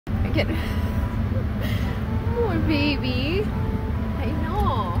at poor baby. I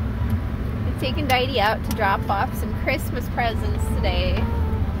know. I'm taking Dittie out to drop off some Christmas presents today.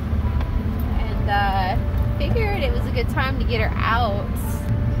 And figured it was a good time to get her out.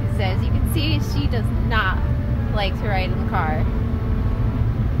 Because as you can see, she does not like to ride in the car.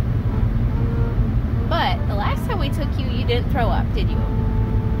 But the last time we took you, you didn't throw up, did you?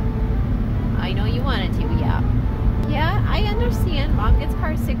 I know you wanted to, yeah. Yeah, I understand. Mom gets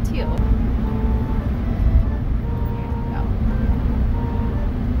car sick too. There we go.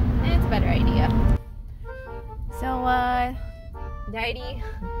 And it's a better idea. So, Dittie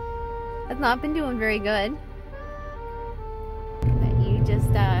has not been doing very good. But you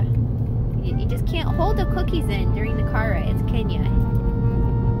just can't hold the cookies in during the car rides, can you?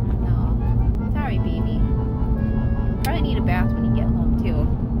 No. Sorry, baby. You'll probably need a bath when you get home too.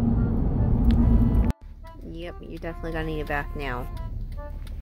 Yep, you're definitely gonna need a bath now.